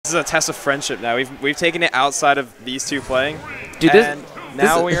is a test of friendship now. We've taken it outside of these two playing. Dude, and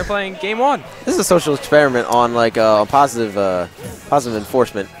now we are playing game 1. This is a social experiment on like positive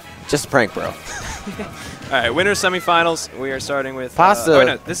enforcement. Just a prank, bro. All right, winners semifinals. We are starting with Pasta. Oh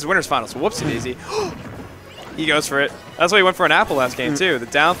no, this is winners finals. Whoopsie daisy. He goes for it. That's why he went for an apple last game too. The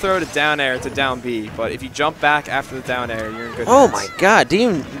down throw to down air to down B. But if you jump back after the down air, you're in good hands. My God,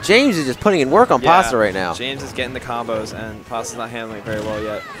 James is just putting in work on Pasta right now. James is getting the combos, and Pasta's not handling it very well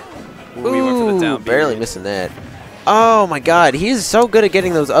yet. Ooh, he went for the down B. Barely missing that. Oh my God, he is so good at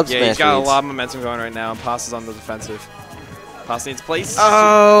getting those up smash Yeah, he's got reads. a lot of momentum going right now, and Pasta's on the defensive. Pasta needs place.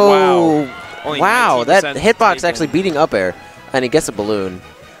 Oh, wow. That hitbox actually beating up air, and he gets a balloon.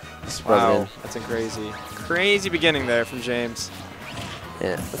 Wow, that's a crazy beginning there from James.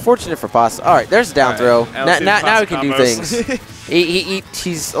 Yeah, fortunate for Pasta. All right, there's a down throw. Now he can do things.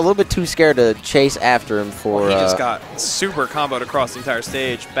 He's a little bit too scared to chase after him for. He just got super comboed across the entire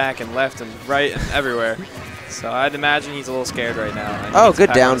stage, back and left and right and everywhere. So I'd imagine he's a little scared right now. Oh,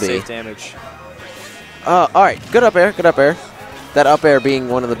 good down B. Safe damage. All right, good up air, good up air. That up air being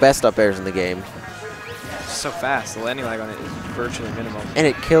one of the best up airs in the game. So fast. The landing lag on it is virtually minimum. And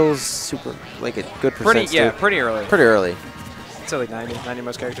it kills super, like a good percent. Pretty early. Pretty early. It's like 90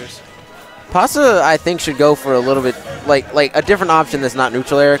 most characters. Pasta, I think, should go for a little bit, like a different option that's not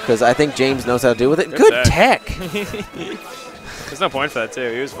neutral air, because I think James knows how to deal with it. Good tech. There's no point for that,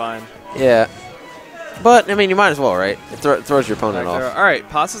 too. He was fine. Yeah. But, I mean, you might as well, right? It throws your opponent off. All right,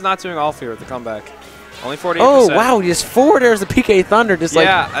 Pasta's not doing all fear with the comeback. Only 48%. Oh, wow, he just forward airs the PK Thunder, just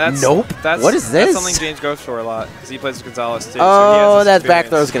nope. What is this? That's something James goes for a lot, because he plays with Gonzalez, too. Oh, so that back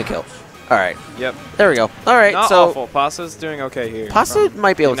throw is going to kill. All right. Yep. There we go. All right, not so awful. Pasta's doing okay here. Pasta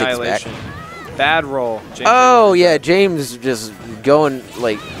might be able to take this back. Bad roll. James yeah, James just going,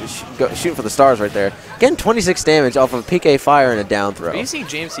 like, shooting for the stars right there. Getting 26 damage off of a PK fire and a down throw. Are you seeing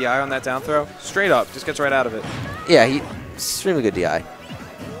James DI on that down throw? Straight up. Just gets right out of it. Yeah, he extremely good DI.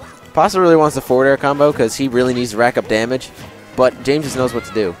 Pasta really wants the forward air combo because he really needs to rack up damage, but James just knows what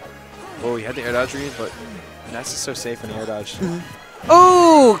to do. Oh, he had the air dodge read, but Ness is so safe in the air dodge.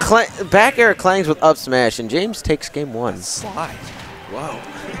 Oh, back air clangs with up smash, and James takes game 1. Slide. Whoa.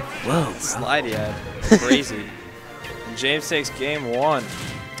 Whoa. Slide he had. Crazy. And James takes game 1.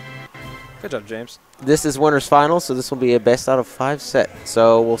 Good job, James. This is winners final, so this will be a best out of 5 set.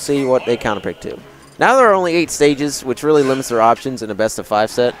 So we'll see what they counterpick to. Now there are only 8 stages, which really limits their options in a best of 5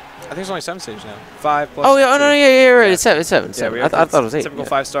 set. I think there's only 7 stages now. 5 plus. Oh yeah, two. Yeah, right. It's 7. Yeah, I thought it was 8. Typical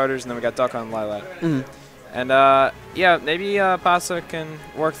 5 starters, and then we got Duck on Lilat. Mm-hmm. And yeah, maybe Pasta can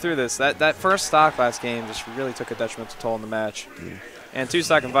work through this. That first stock last game just really took a detrimental toll in the match. And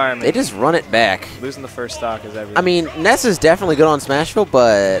 2-stock environment. They just run it back. Losing the first stock is everything. I mean, Ness is definitely good on Smashville,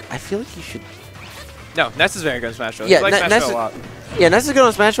 but I feel like you should. No, Ness is very good on Smashville. Yeah, he likes Smashville a lot. Yeah, Ness is good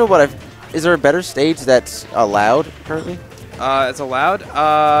on Smashville, but is there a better stage that's allowed currently? It's allowed.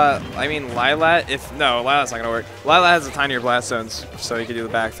 I mean, Lilat. Lilat's not gonna work. Lilat has the tinier blast zones, so you can do the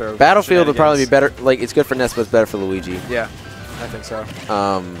back throw. Battlefield would probably be better. Like, it's good for Ness, but it's better for Luigi. Yeah, I think so.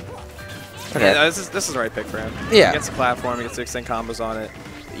 Okay. Yeah, this is the right pick for him. Yeah. He gets the platform. He gets to extend combos on it.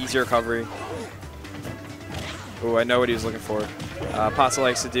 Easy recovery. Ooh, I know what he was looking for. Pasta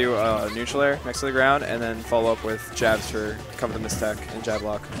likes to do a neutral air next to the ground, and then follow up with jabs for cover the mistech and jab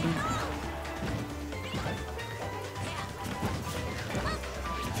lock.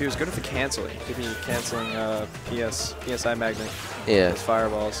 If he was good at the cancel, he could be canceling PSI magnet. Yeah. With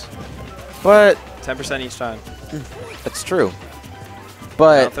fireballs. But 10% each time. That's true.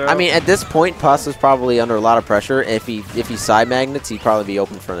 But I mean, at this point, Pasta's probably under a lot of pressure. If he side magnets, he'd probably be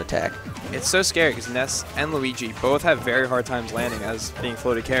open for an attack. It's so scary because Ness and Luigi both have very hard times landing as being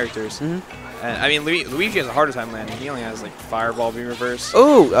floated characters. Mm-hmm. And I mean, Luigi has a harder time landing. He only has like fireball, beam reverse.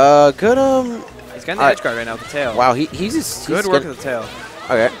 Ooh, good. He's getting the edge guard right now with the tail. Wow, he's good work at the tail.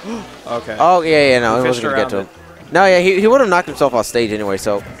 Okay. Okay. Oh yeah, no, he wasn't gonna get to him. No, yeah, he would have knocked himself off stage anyway,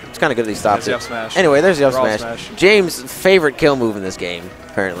 so it's kind of good that he stopped it. Smash. Anyway, there's the up smash. James' favorite kill move in this game,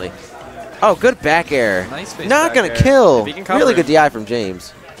 apparently. Oh, good back air. Nice face Not back gonna air. kill. If he can Really good DI from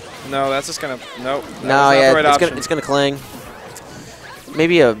James. No, that's just gonna nope. No, yeah, it's gonna cling.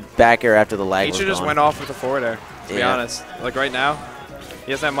 Maybe a back air after the lag. He should just went off with the forward air. To be honest, like right now,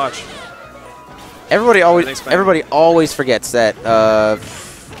 he doesn't have much. Everybody always forgets that.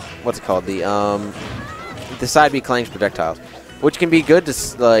 What's it called? The side B clangs projectiles, which can be good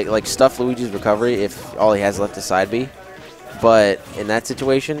to like stuff Luigi's recovery if all he has left is side B. But in that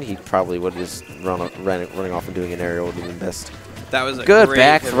situation, he probably would have just running off and doing an aerial would have been best. That was a good great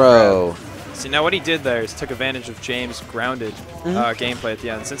back throw. See, now what he did there is took advantage of James' grounded gameplay at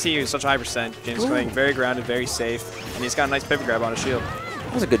the end. Since he used such a high percent, James is playing very grounded, very safe, and he's got a nice pivot grab on his shield.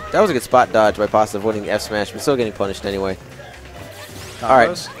 That was a good spot dodge by Pasta avoiding the F smash, but still getting punished anyway. All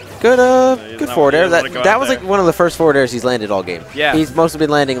right. Good forward air. That was like one of the first forward airs he's landed all game. Yeah. He's mostly been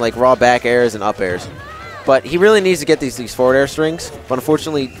landing like raw back airs and up airs. But he really needs to get these forward air strings. But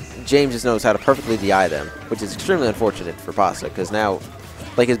unfortunately, James just knows how to perfectly DI them, which is extremely unfortunate for Pasta because now,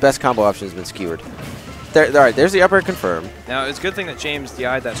 like, his best combo option has been skewered. All right, there's the up air confirm. Now, it's a good thing that James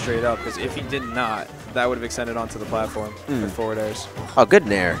DI'd that straight up because if he did not, that would have extended onto the platform for forward airs. Oh, good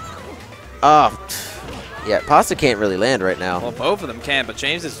nair. Oh, yeah, Pasta can't really land right now. Well, both of them can, but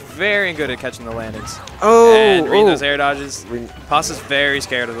James is very good at catching the landings. Oh, and reading those air dodges. Pasta's very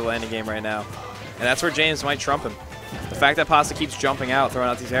scared of the landing game right now. And that's where James might trump him. The fact that Pasta keeps jumping out, throwing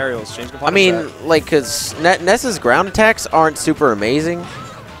out these aerials, James can punish that. Like, because Ness's ground attacks aren't super amazing.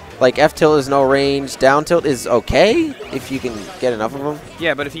 Like, F tilt is no range. Down tilt is okay if you can get enough of them.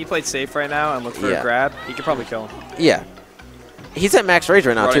 Yeah, but if he played safe right now and looked for a grab, he could probably kill him. Yeah. He's at max rage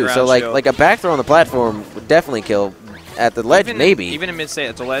right now, too. So, like a back throw on the platform would definitely kill. At the ledge, maybe. Even in mid-stage,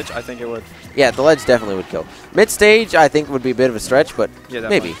 at the ledge, I think it would. Yeah, at the ledge definitely would kill. Mid-stage, I think would be a bit of a stretch, but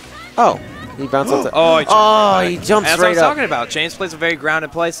maybe. Oh. He bounced off the he jumps that's right what I'm up. talking about. James plays a very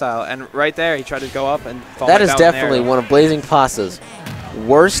grounded play style, and right there, he tried to go up and fall That is definitely one of BlazingPasta's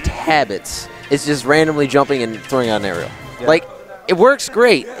worst habits. It's just randomly jumping and throwing out an aerial. Yeah. Like, it works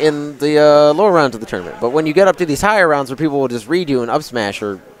great in the lower rounds of the tournament, but when you get up to these higher rounds where people will just read you and up smash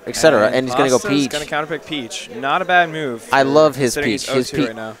or etc., and he's going to go Peach. He's going to counterpick Peach. Not a bad move. I love his Peach. His Peach.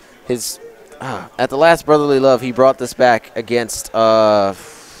 Right now. At the last Brotherly Love, he brought this back against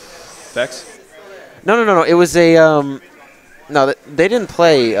Vex? No. It was a no. They didn't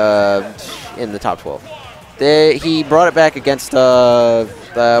play in the top 12. He brought it back against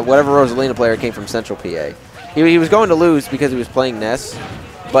whatever Rosalina player came from Central PA. He was going to lose because he was playing Ness,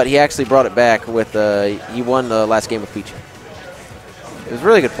 but he actually brought it back with he won the last game with Peach. It was a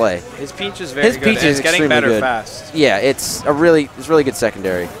really good play. His Peach is very good. It's getting better fast. Yeah, it's really good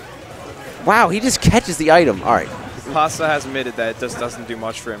secondary. Wow, he just catches the item. All right. Pasta has admitted that it just doesn't do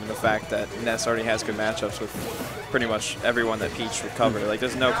much for him. The fact that Ness already has good matchups with pretty much everyone that Peach would cover. Like,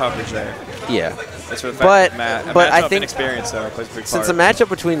 there's no coverage there. Yeah. That's for the fact that I think experience though plays a big part. Since the matchup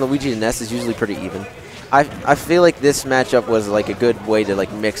between Luigi and Ness is usually pretty even, I feel like this matchup was like a good way to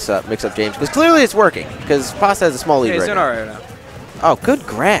like mix up James because clearly it's working because Pasta has a small lead he's right doing now. all right now. Oh, good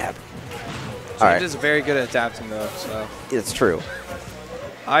grab. James is very good at adapting though. So it's true.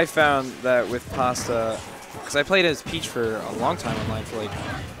 I found that with Pasta. Because I played as Peach for a long time online for like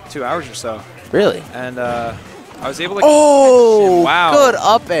 2 hours or so. Really? And I was able to catch him. Wow. Good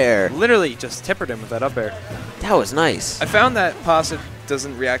up air. Literally just tippered him with that up air. That was nice. I found that Pasta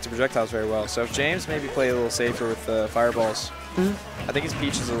doesn't react to projectiles very well. So if James maybe played a little safer with fireballs, I think his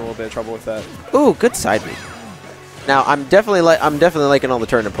Peach is in a little bit of trouble with that. Ooh, good side beat. Now I'm definitely liking all the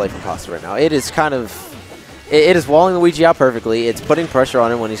turn and play from Pasta right now. It is kind of it is walling Luigi out perfectly. It's putting pressure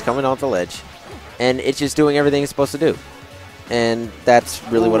on him when he's coming off the ledge. And it's just doing everything it's supposed to do. And that's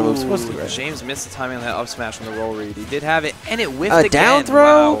really what a move's supposed to do. Right? James missed the timing on that up smash on the roll read. He did have it, and it whiffed again. Down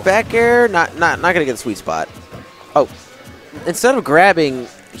throw, wow. Back air, not going to get the sweet spot. Oh, instead of grabbing,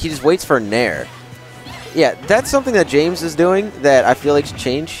 he just waits for a nair. Yeah, that's something that James is doing that I feel like should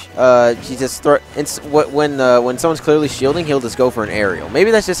change. He just when someone's clearly shielding, he'll just go for an aerial. Maybe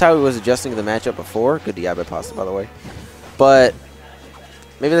that's just how he was adjusting the matchup before. Good DI by Pasta, by the way. But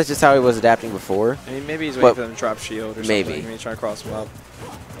maybe that's just how he was adapting before. I mean, maybe he's waiting for them to drop shield or something. Maybe he's trying to cross him up.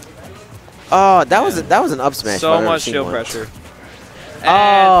 Oh, that was an up smash. So much shield pressure.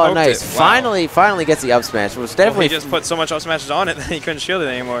 Oh, nice! Wow. Finally gets the up smash. It was definitely he just put so much up smashes on it that he couldn't shield it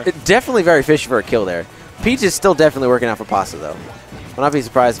anymore. Definitely very fishy for a kill there. Peach is still definitely working out for Pasta though. I'll not be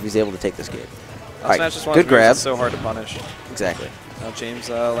surprised if he's able to take this game. Up smash is one of the moves that's so hard to punish. Exactly. Now James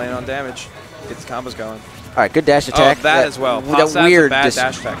laying on damage, gets the combos going. All right, good dash attack. Oh, that as well. Pasta has a bad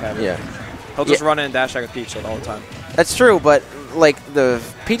dash attack habit. Yeah. He'll just run in and dash attack with Peach all the time. That's true, but like the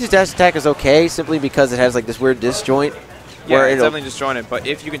Peach's dash attack is okay simply because it has like this weird disjoint. Yeah, it's definitely disjointed, but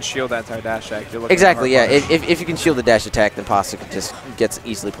if you can shield that entire dash attack, you're looking exactly, yeah. If you can shield the dash attack, then Pasta just gets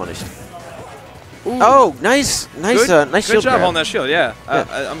easily punished. Ooh. Oh, nice good shield job grab. holding that shield, yeah.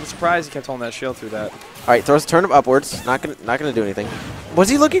 I'm surprised he kept holding that shield through that. All right, throws a turnip upwards. Not gonna do anything. Was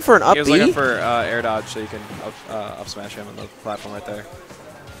he looking for an up B? He was looking for air dodge so you can up smash him on the platform right there.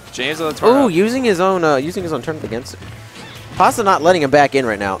 James on the turn. Ooh, using his own turnip against it. Pasta not letting him back in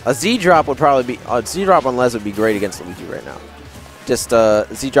right now. A Z drop would probably be Z drop on Les would be great against Luigi right now. Just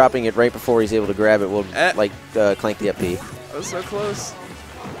Z dropping it right before he's able to grab it will clank the up B. That was so close.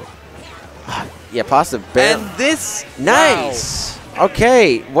 Yeah, Pasta barely. And this nice. Wow.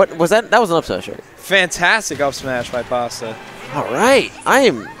 Okay, what was that? That was an up smash, right? Fantastic up smash by Pasta. All right.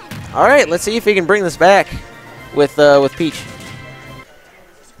 All right, let's see if he can bring this back with Peach.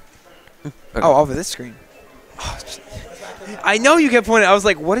 Okay. Oh, over this screen. Oh, I know you kept pointing. I was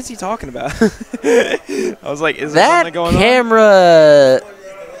like, what is he talking about? I was like, is there something going on? That camera.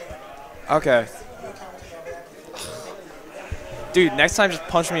 Okay. Dude, next time just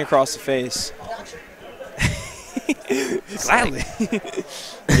punch me across the face. Gladly.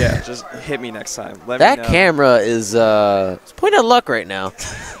 Yeah, just hit me next time. Let me know. That camera is it's point of luck right now.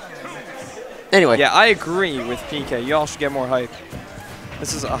 Anyway. Yeah, I agree with PK. Y'all should get more hype.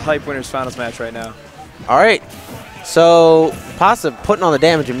 This is a hype winners finals match right now. All right. So Pasta putting on the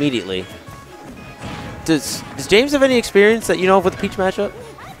damage immediately. Does James have any experience that you know of with the Peach matchup?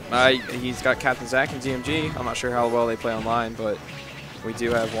 He's got Captain Zach and DMG. I'm not sure how well they play online, but we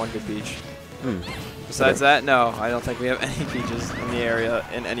do have one good Peach. Besides that, no, I don't think we have any Peaches in the area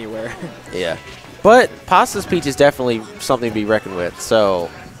in anywhere. Yeah. But Pasta's Peach is definitely something to be reckoned with, so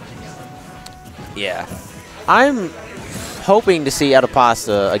yeah. I'm hoping to see out of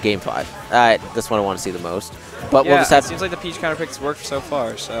Pasta a Game 5. That's what I want to see the most. But yeah, we'll just have it seems like the Peach counter picks worked so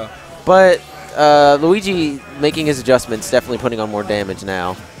far, so. But Luigi making his adjustments, definitely putting on more damage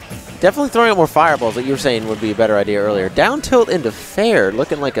now. Definitely throwing out more fireballs, like you were saying, would be a better idea earlier. Down tilt into fair,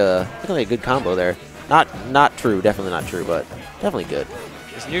 looking like a good combo there. Not true, definitely not true, but definitely good.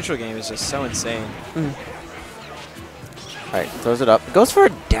 This neutral game is just so insane. All right, throws it up. Goes for a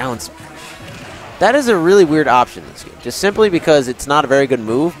down smash. That is a really weird option in this game, just simply because it's not a very good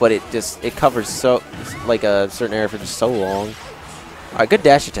move, but it covers so like a certain area for just so long. All right, good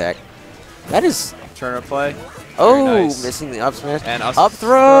dash attack. That is turn-up play. Oh, nice. Missing the up smash. And up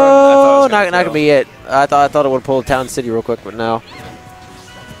throw. Not gonna be it. I thought it would pull Town City real quick, but no.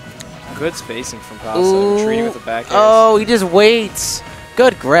 Good spacing from Pasta. Retreating with the back airs. Oh, he just waits.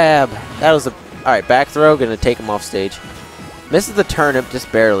 Good grab. That was all right. Back throw. Gonna take him off stage. Misses the turnip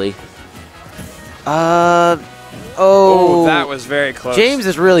just barely. Oh, that was very close. James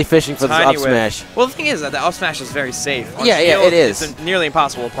is really fishing for this up smash. Well, the thing is that the up smash is very safe. Yeah, it is. It's nearly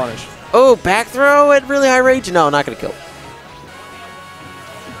impossible to punish. Oh, back throw at really high range. No, not gonna kill.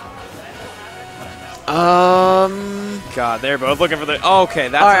 God, they're both looking for the. Oh, okay,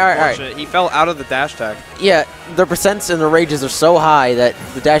 that's unfortunate. Right. He fell out of the dash attack. Yeah, the percents and the ranges are so high that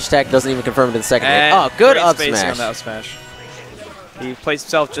the dash attack doesn't even confirm it in the second hit. Oh, good up smash. On that up smash. He placed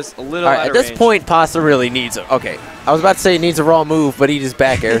himself just a little out of At this point, Pasta really needs it. Okay, I was about to say he needs a raw move, but he just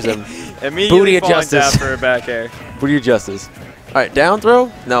back airs him. Immediately falling down for a back air. Booty of justice. All right, down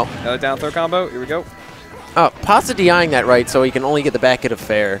throw? No. Another down throw combo. Here we go. Oh, Pasta DIing that right, so he can only get the back hit of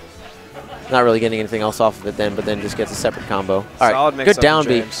fair. Not really getting anything else off of it then, but then just gets a separate combo. All right, good down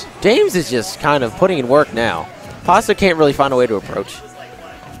B. James is just kind of putting in work now. Pasta can't really find a way to approach.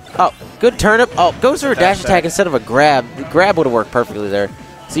 Oh, good turnip. Oh, goes for a dash attack instead of a grab. The grab would have worked perfectly there.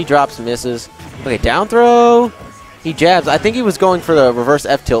 Z drops, misses. Okay, down throw. He jabs. I think he was going for the reverse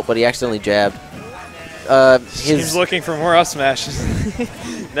F tilt, but he accidentally jabbed. He's looking for more up smashes.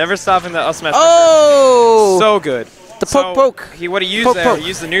 Never stopping the up smash. Oh! So good. The poke. What he used there, he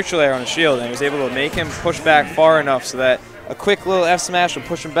used the neutral air on his shield, and he was able to make him push back far enough so that a quick little F smash would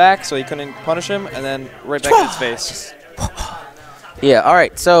push him back so he couldn't punish him, and then right back in his face. Yeah, all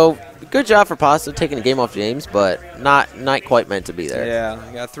right. So good job for Pasta taking the game off James, but not quite meant to be there. Yeah,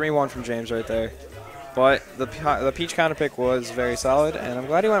 you got 3-1 from James right there. But the Peach counter pick was very solid, and I'm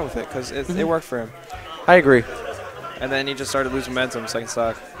glad he went with it because it worked for him. I agree. And then he just started losing momentum second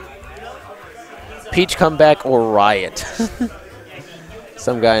stock. Peach comeback or riot.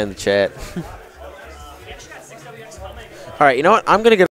 Some guy in the chat. All right, you know what? I'm going to get